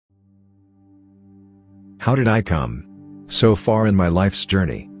How did I come so far in my life's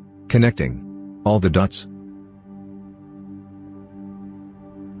journey? Connecting all the dots.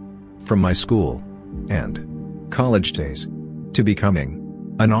 From my school and college days to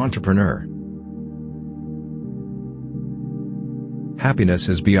becoming an entrepreneur. Happiness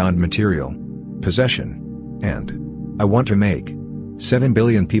is beyond material possession, and I want to make 7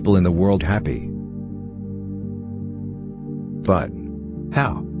 billion people in the world happy. But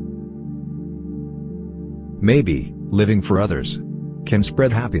how? Maybe living for others can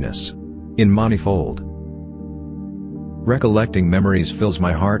spread happiness in manifold. Recollecting memories fills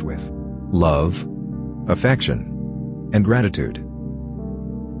my heart with love, affection, and gratitude.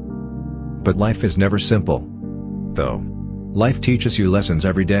 But life is never simple, though. Life teaches you lessons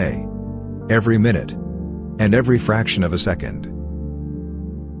every day, every minute, and every fraction of a second.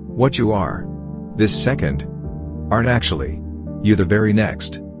 What you are this second aren't actually you the very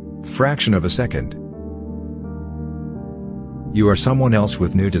next fraction of a second. You are someone else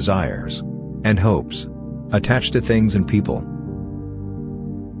with new desires and hopes attached to things and people.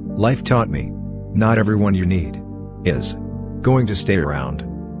 Life taught me, not everyone you need is going to stay around.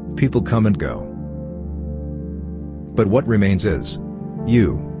 People come and go. But what remains is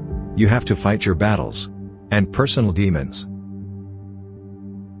you. You have to fight your battles and personal demons.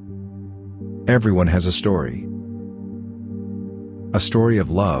 Everyone has a story. A story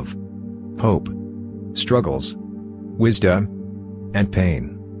of love, hope, struggles, wisdom, and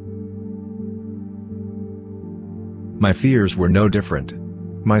pain. My fears were no different.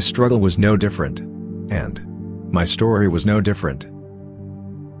 My struggle was no different. And my story was no different.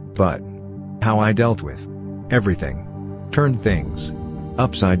 But how I dealt with everything turned things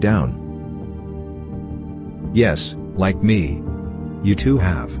upside down. Yes, like me, you too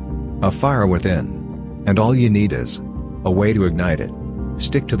have a fire within, and all you need is a way to ignite it.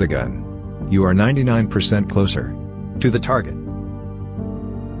 Stick to the gun. You are 99% closer to the target.